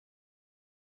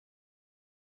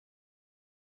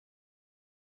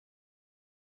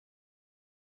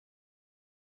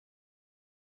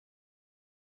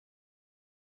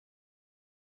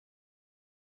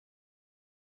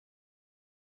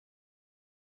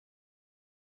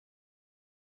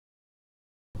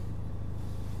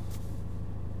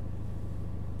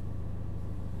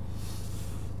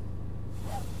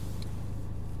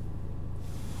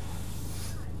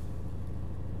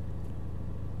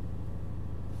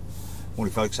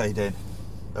Morning folks, how you doing?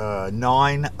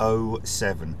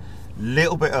 9:07,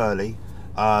 little bit early,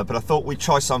 but I thought we'd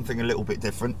try something a little bit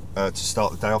different to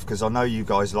start the day off, because I know you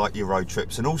guys like your road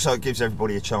trips, and also it gives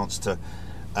everybody a chance to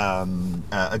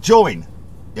join,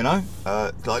 you know,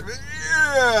 like,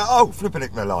 yeah, oh, flipping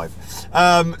it, they're live.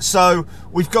 So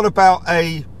we've got about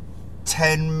a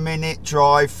 10-minute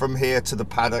drive from here to the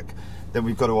paddock. Then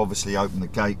we've got to obviously open the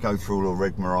gate, go through all the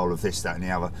rigmarole of this, that and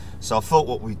the other. So I thought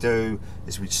what we do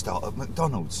is we'd start at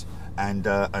McDonald's and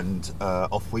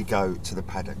off we go to the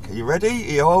paddock. Are you ready?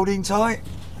 Are you holding tight?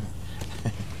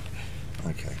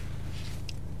 Okay.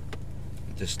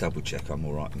 Just double check I'm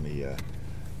all right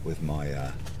with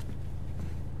my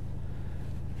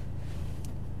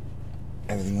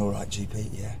everything all right, GP?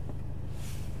 Yeah.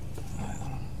 All right,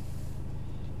 hold on.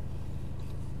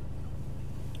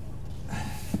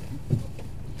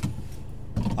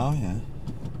 Oh yeah.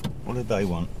 What did they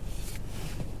want?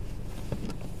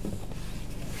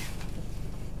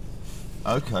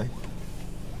 Okay.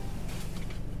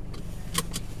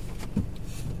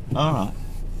 All right.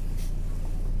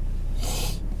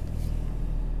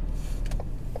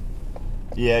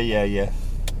 Yeah. Yeah.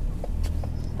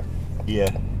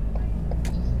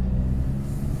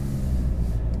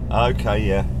 Okay.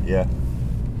 Yeah.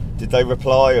 Did they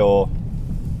reply or?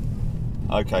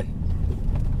 Okay.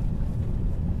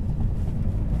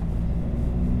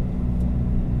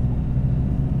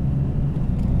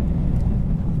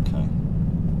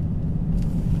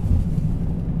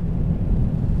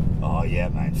 Oh yeah,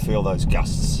 man, feel those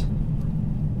gusts.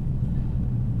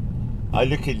 I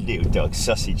look at little dog,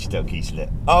 sausage doggies.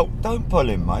 Oh, don't pull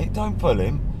him, mate, don't pull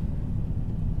him.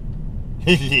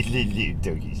 Little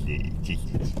doggies,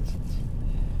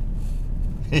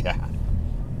 yeah.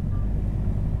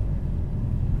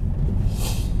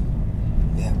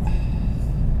 Yeah.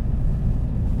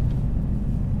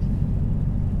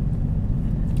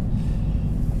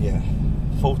 Yeah.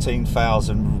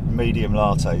 14,000 medium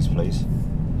lattes, please.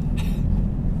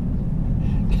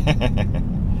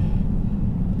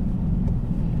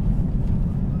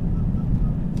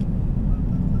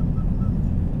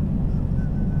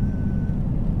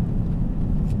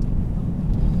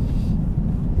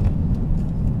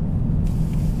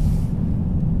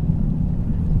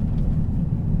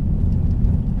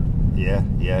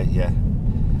 Yeah.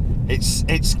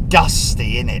 It's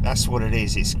gusty, innit? That's what it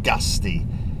is. It's gusty.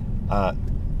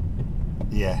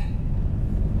 Yeah.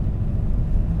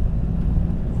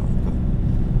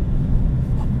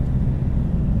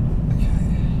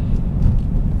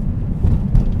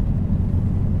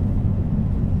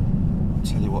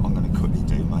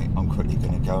 I'm quickly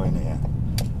going to go in here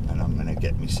and I'm going to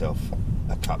get myself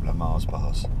a couple of Mars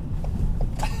bars,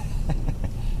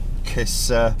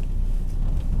 because I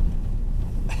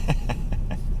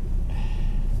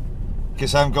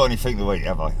haven't got anything to eat,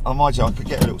 have I? Oh, mind you, I could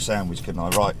get a little sandwich, couldn't I?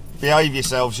 Right, behave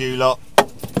yourselves, you lot.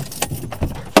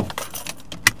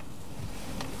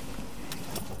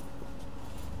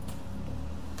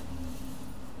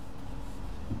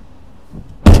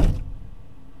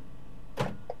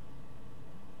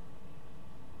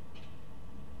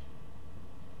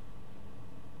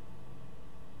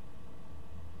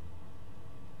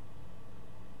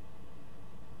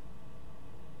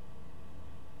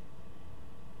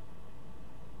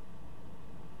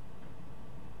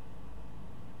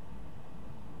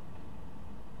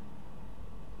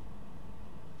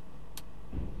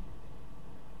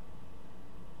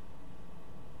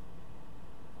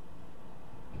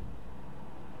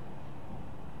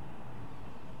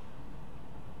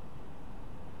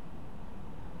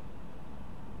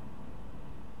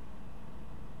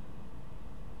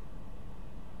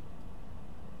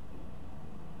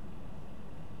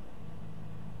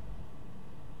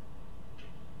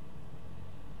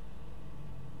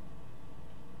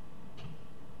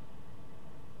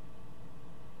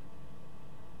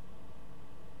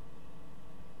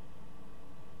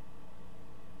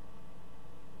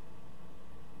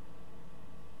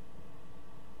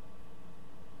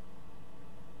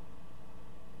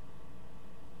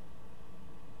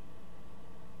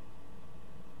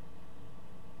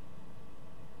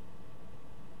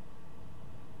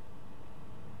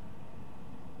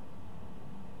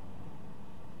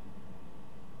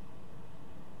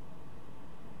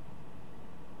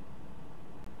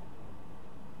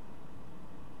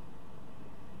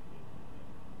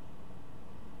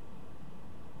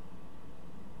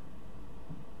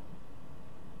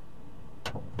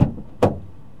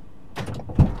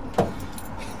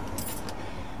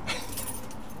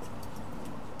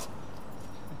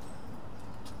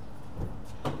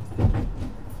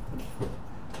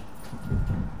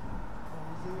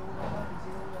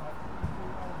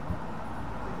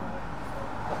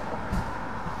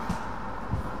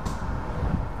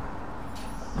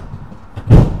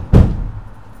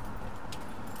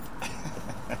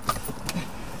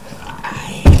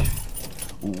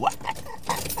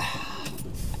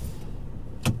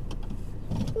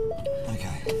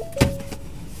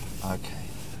 Okay.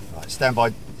 Right, stand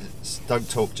by. Don't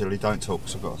talk, Julie, don't talk,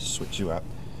 because I've got to switch you up.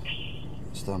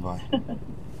 Stand by.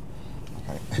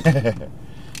 Okay.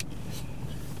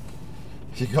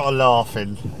 You got a laugh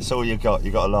in. That's all you got.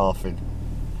 You got a laugh in.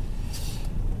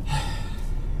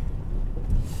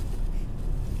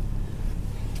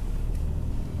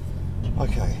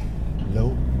 Okay.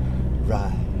 Low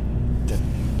rider.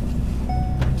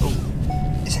 Oh,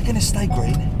 is it going to stay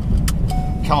green?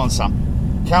 Come on, son.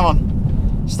 Come on.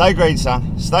 Stay green,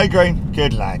 son. Stay green.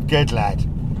 Good lad. Good lad.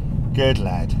 Good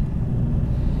lad.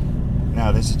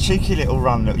 Now, there's a cheeky little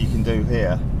run that you can do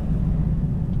here.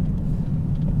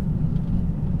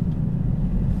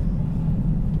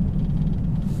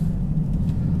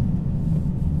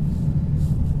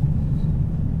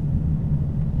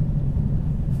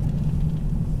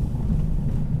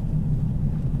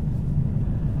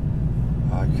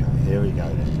 Okay, here we go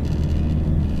then.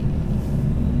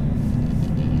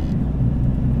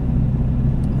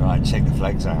 Right, check the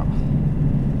flags out.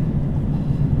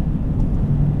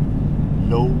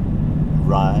 Low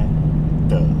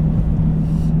rider.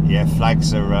 Yeah,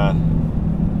 flags are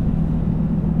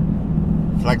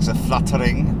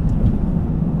fluttering.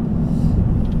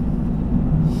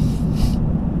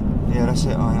 Yeah, that's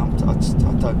it. I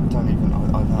don't even. I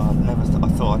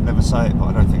thought I'd never say it, but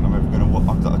I don't think I'm ever going to.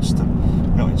 I just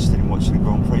am not interested in watching the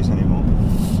Grand Prix anymore.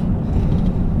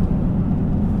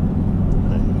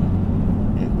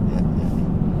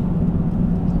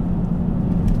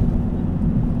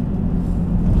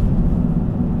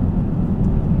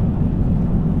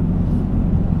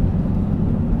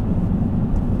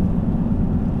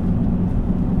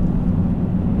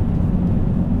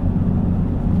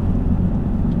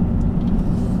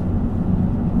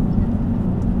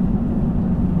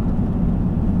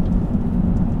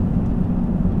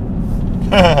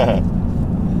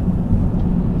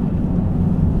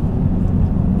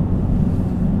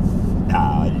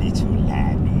 Ah, little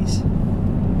lammies.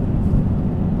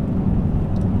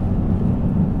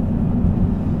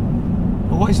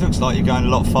 Always looks like you're going a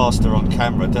lot faster on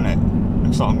camera, doesn't it?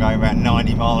 Looks like I'm going about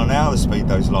 90 miles an hour, the speed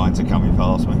those lines are coming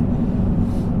past me.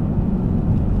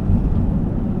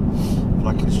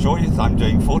 But I can assure you that I'm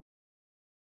doing 42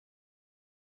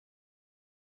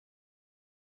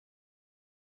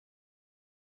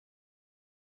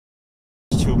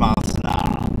 miles an hour.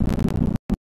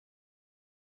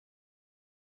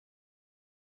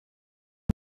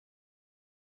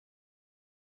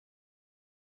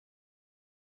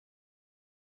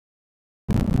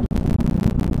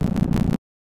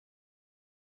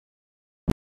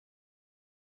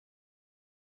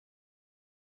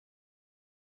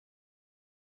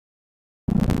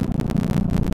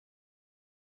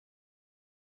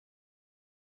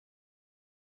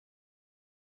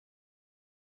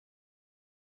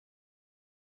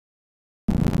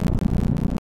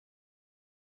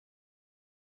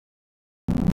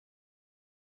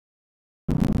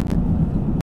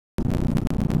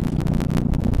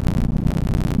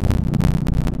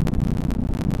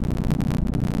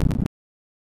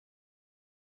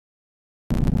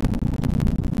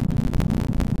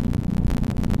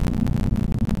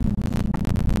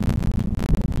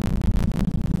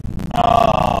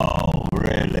 Oh,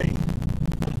 really?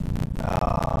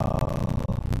 Oh.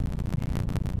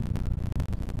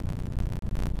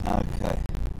 Okay.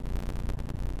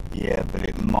 Yeah, but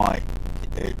it might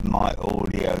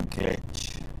audio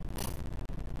glitch.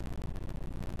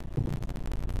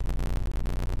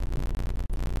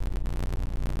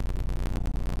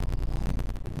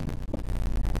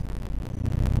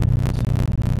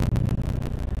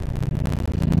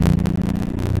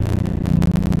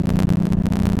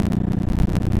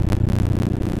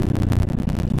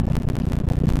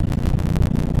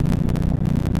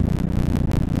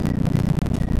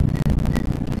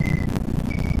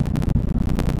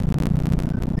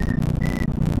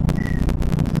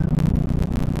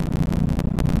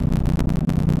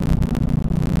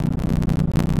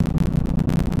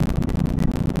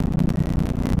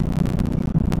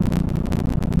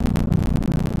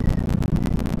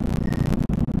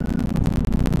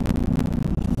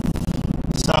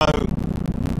 So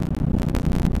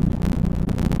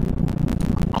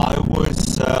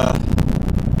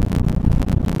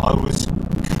I was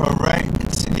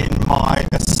correct in my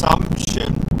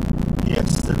assumption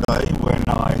yesterday when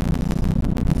I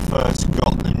first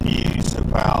got the news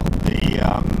about the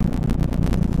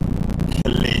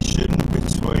collision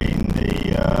between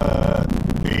the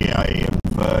BA and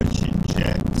Virgin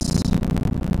jets.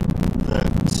 That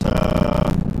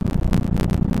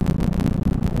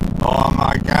oh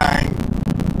my gang,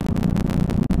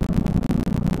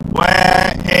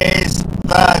 where is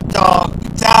the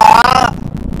doctor?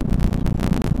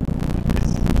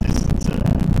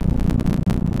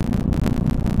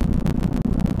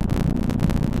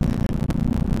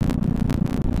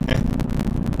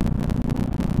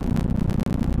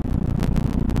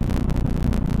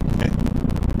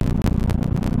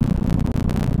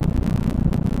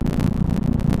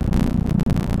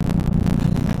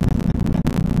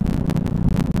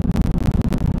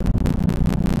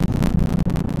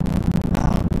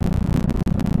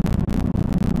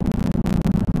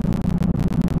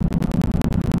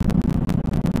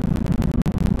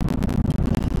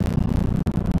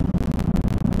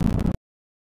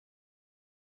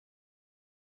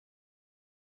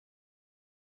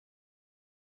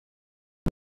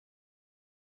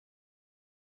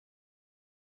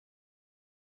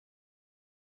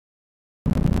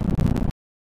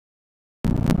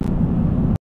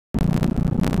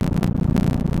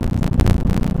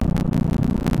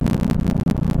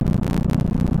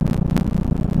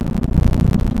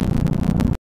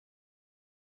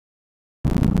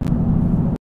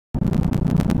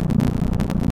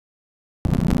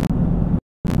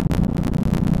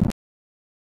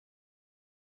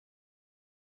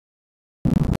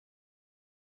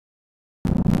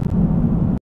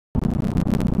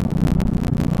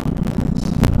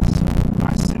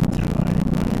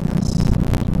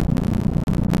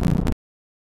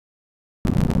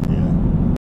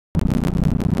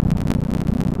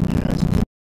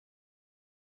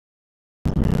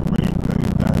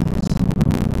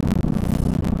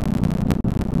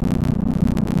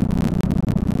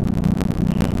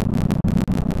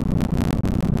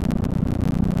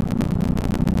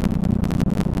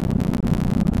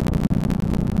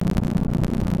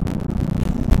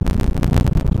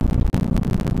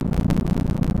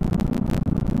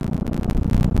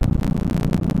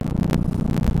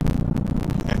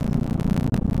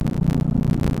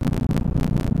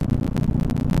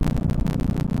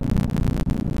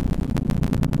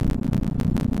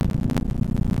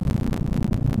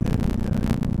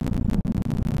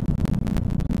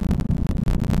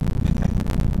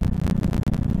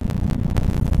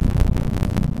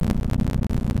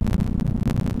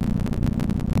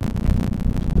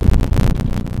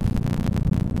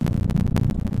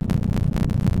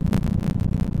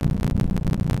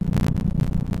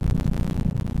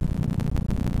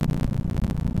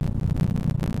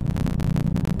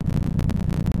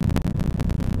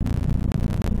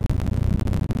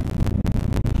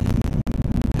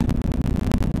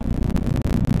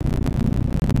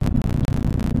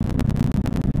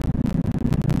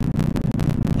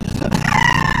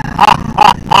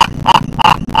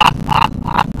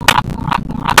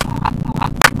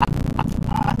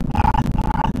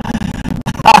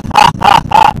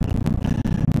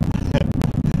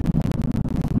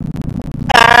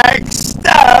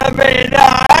 terminate.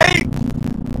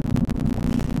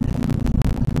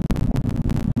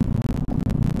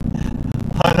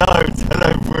 I know, tell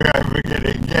them we're ever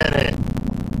gonna get it.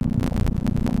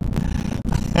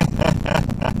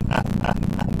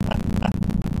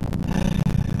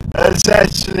 It's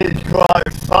actually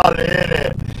quite funny, isn't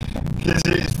it? Because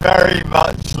it's very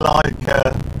much like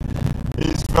a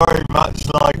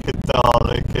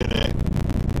Dalek, isn't it?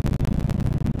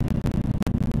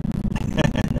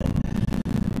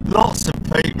 Lots of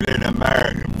people in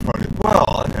America probably, well,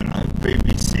 I don't know,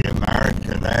 BBC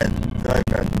America, they've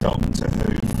had Doctor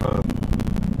Who for,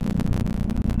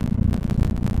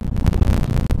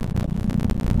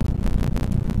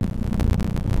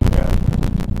 yeah.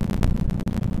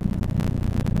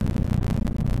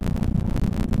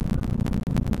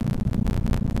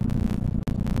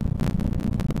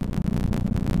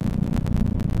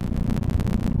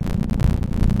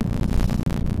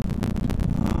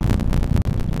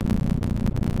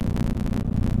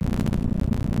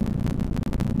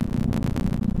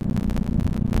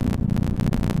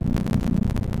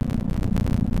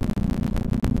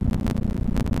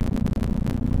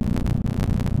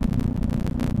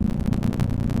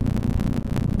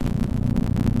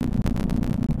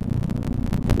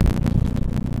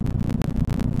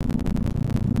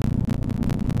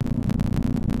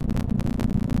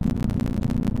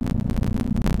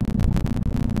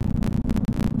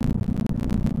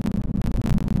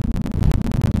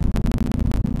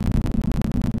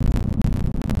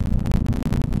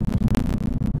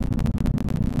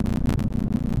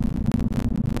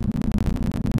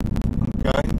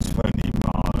 Going 20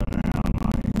 mile an hour,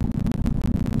 mate.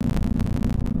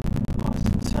 Oh,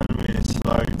 it's telling me to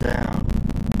slow down.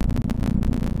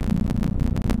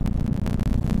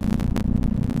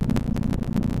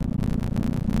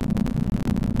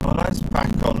 Oh, that's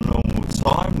back on normal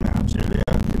time now, Julia.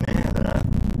 I can hear that.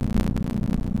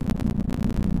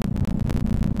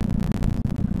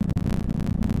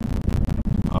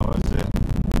 Oh, is it?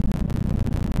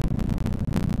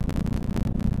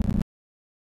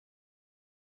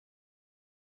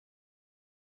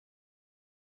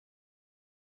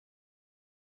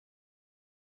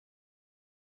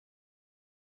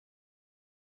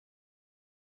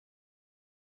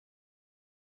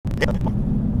 Yeah.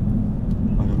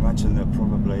 I'd imagine they're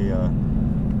probably,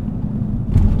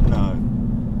 no,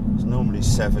 it's normally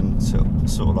 7 till,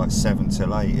 sort of like 7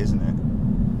 till 8, isn't it?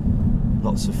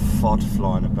 Lots of FOD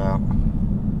flying about.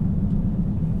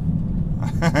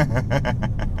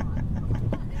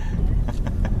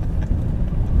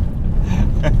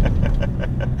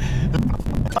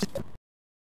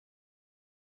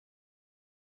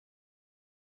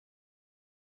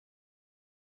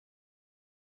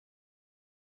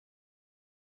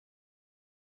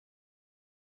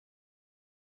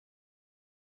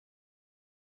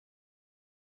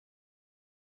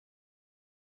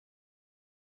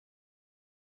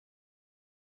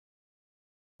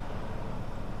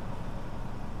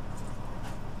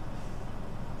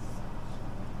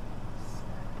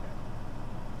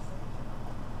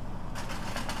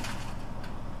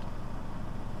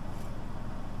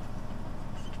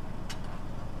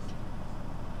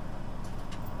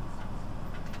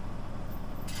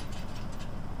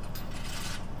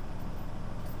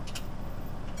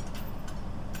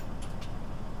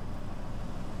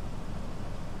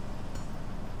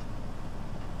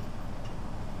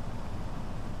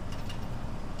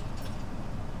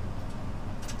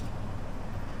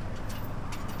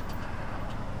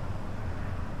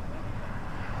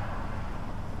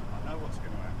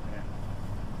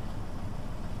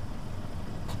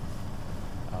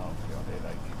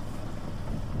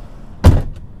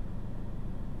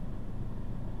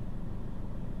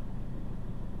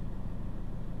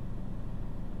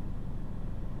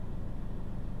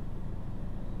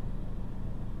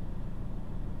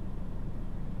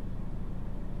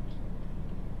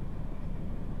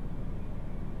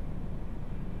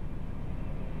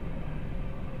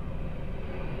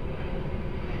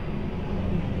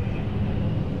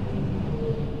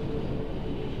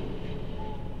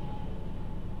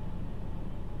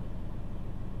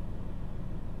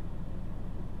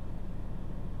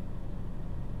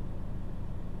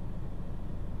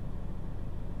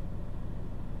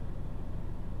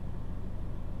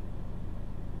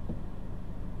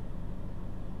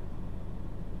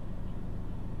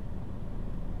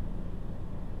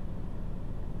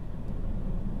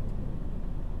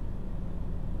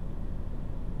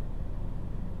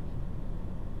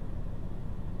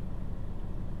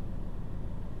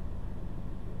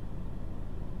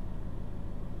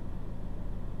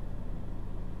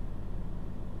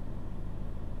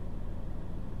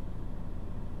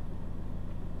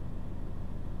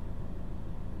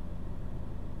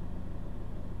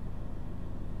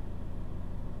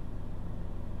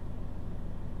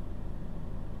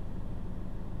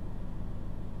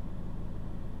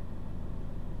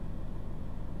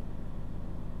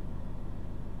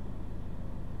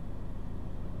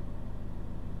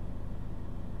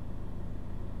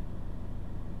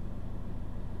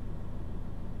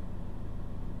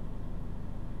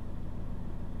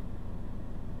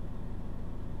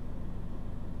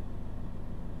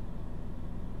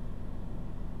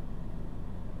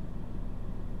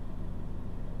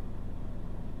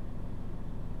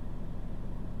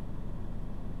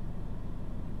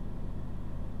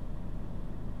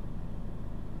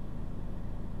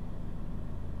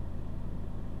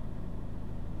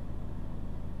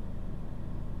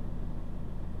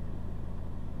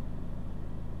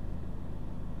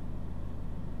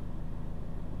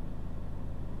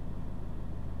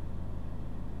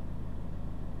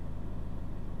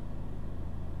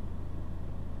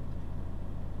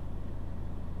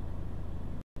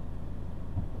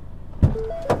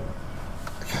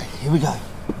 Okay, here we go.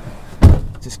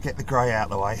 Just get the grey out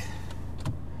of the way.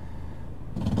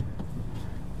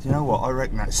 Do you know what? I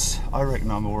reckon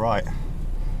I'm all right,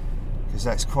 because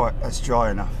that's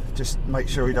dry enough. Just make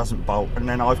sure he doesn't bolt, and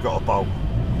then I've got a bolt.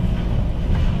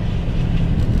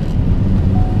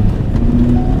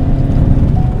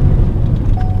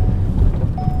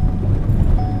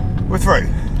 We're through.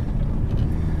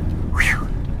 Whew.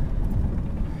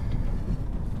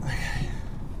 Okay.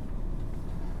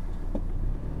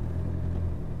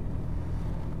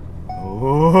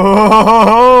 Oh.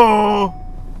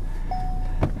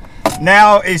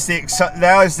 Now is the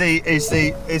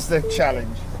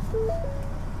challenge.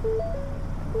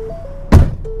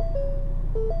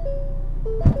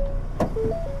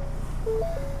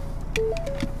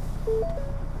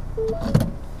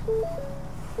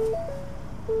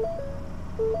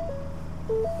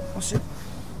 What's it?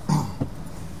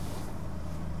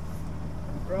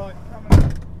 Right, coming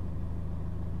on.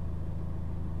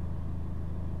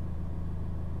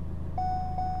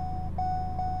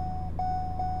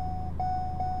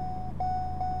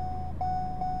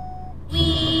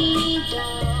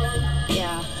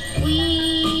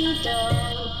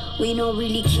 We don't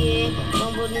really care.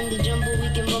 Rumble in the jumble, we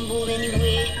can rumble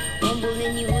anywhere. Rumble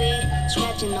anywhere.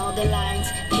 Scratching all the lines,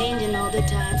 changing all the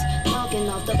times, knocking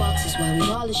off the boxes while we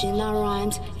polishing our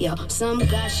rhymes. Yeah, some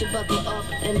guys should buckle up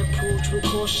and approach with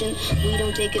caution. We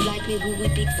don't take it lightly who we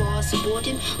pick for our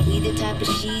supporting. We the type of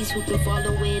she's who can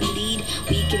follow and lead.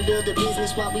 We can build a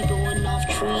business while we blowing off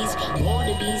trees. Or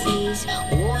the bee's knees,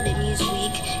 or the knees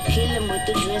weak. Kill him with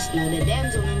the dress. Now the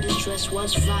damsel in distress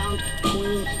was found.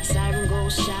 Queen, siren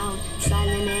goes sound,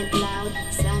 silent and loud.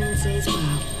 Silence says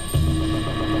wow.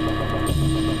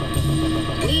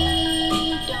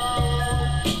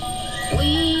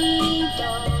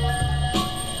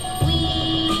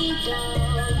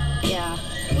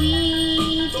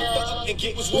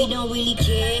 We don't really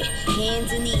care,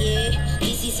 hands in the air.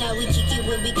 This is how we kick it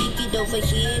when we kick it over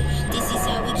here. This is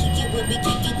how we kick it when we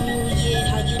kick it new